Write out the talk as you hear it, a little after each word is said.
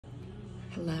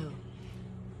Hello,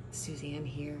 Suzanne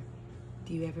here.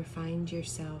 Do you ever find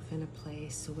yourself in a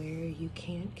place where you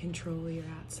can't control your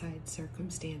outside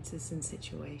circumstances and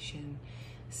situation,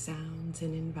 sounds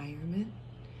and environment,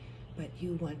 but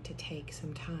you want to take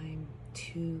some time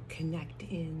to connect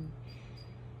in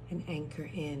and anchor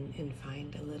in and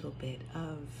find a little bit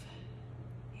of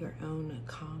your own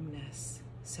calmness?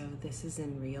 So this is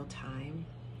in real time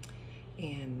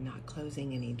and not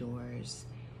closing any doors,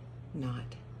 not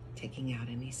taking out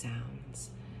any sounds.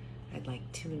 I'd like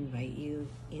to invite you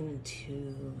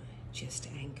into just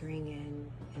anchoring in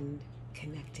and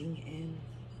connecting in.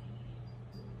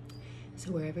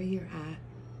 So wherever you're at,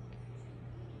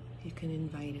 you can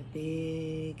invite a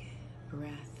big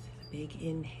breath, a big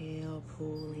inhale,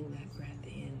 pulling that breath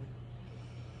in.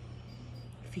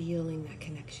 Feeling that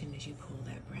connection as you pull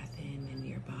that breath in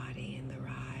your body and the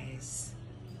rise.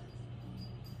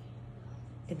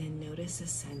 And then notice a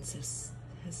sense of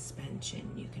suspension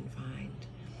you can find.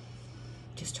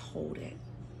 Just hold it.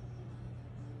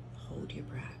 Hold your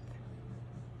breath.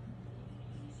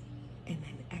 And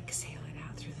then exhale it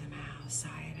out through the mouth.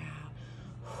 Sigh it out.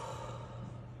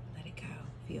 Let it go.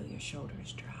 Feel your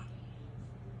shoulders drop.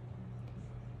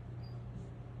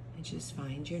 And just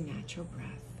find your natural breath.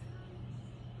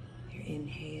 Your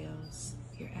inhales,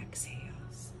 your exhales.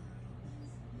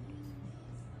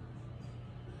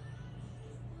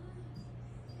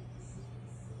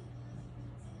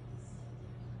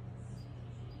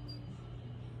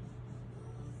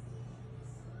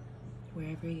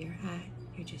 Wherever you're at,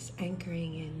 you're just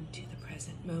anchoring into the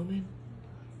present moment.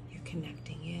 You're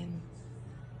connecting in,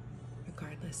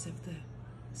 regardless of the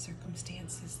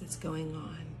circumstances that's going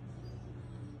on.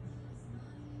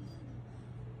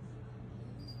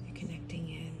 You're connecting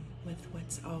in with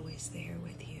what's always there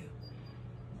with you.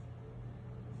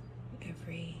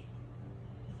 Every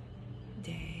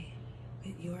day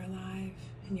that you're alive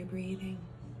and you're breathing.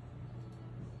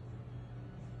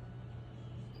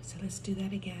 So let's do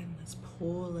that again. Let's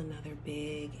pull another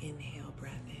big inhale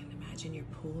breath in. Imagine you're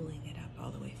pulling it up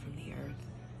all the way from the earth.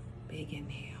 Big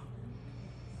inhale.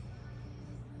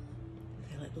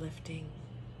 Feel it lifting.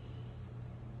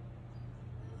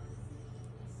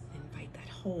 Invite that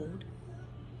hold,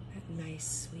 that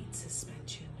nice sweet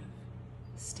suspension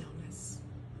of stillness.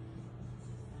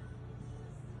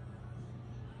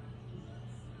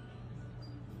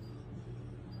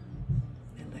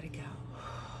 And let it go.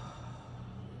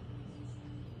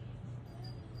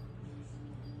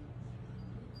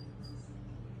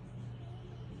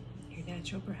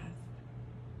 Natural breath.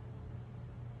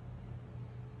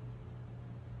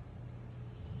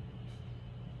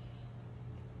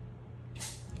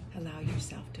 Allow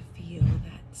yourself to feel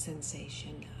that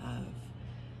sensation of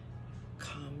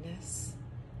calmness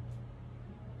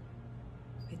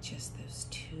with just those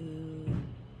 2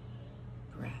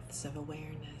 breaths of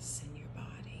awareness in your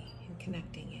body, and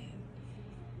connecting in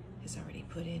is already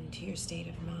put into your state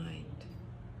of mind.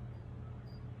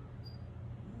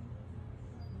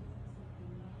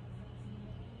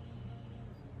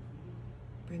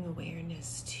 Bring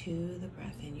awareness to the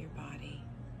breath in your body.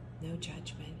 No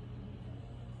judgment.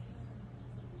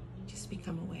 Just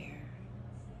become aware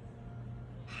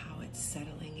how it's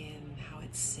settling in, how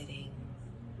it's sitting,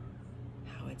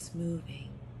 how it's moving.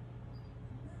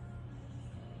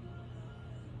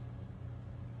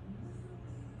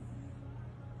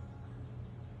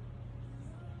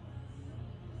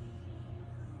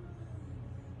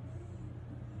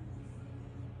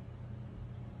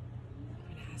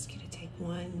 Ask you to take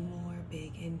one more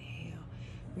big inhale,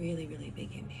 really, really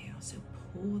big inhale. So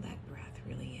pull that breath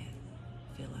really in,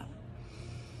 fill up,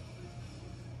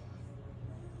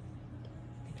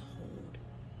 and hold.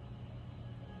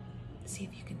 See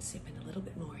if you can sip in a little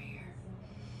bit more air.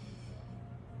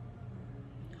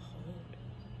 Hold.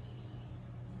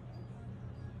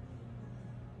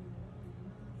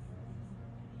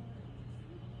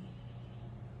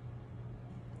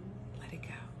 Let it go.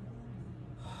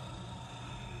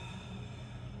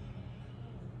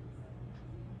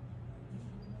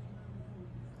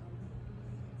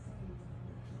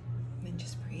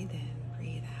 Just breathe in,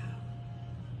 breathe out.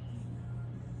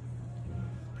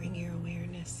 Bring your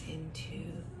awareness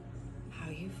into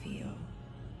how you feel.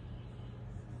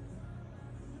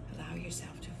 Allow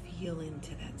yourself to feel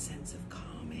into that sense of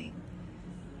calming.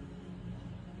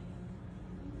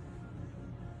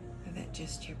 That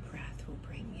just your breath will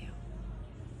bring you,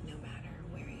 no matter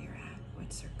where you're at,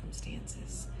 what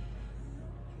circumstances,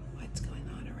 and what's going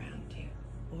on around you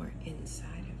or inside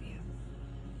of you.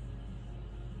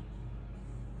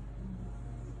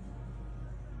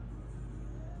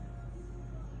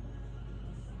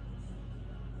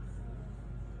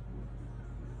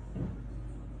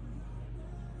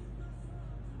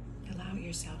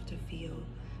 yourself to feel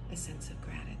a sense of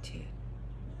gratitude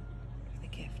for the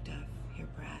gift of your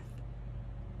breath,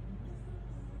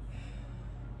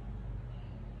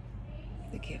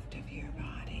 the gift of your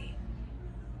body,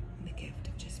 and the gift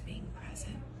of just being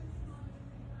present.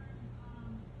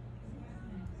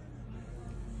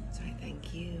 So I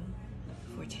thank you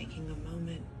for taking a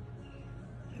moment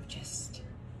of just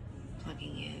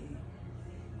plugging in.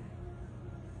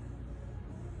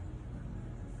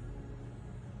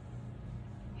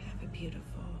 Have a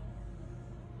beautiful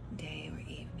day or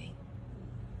evening.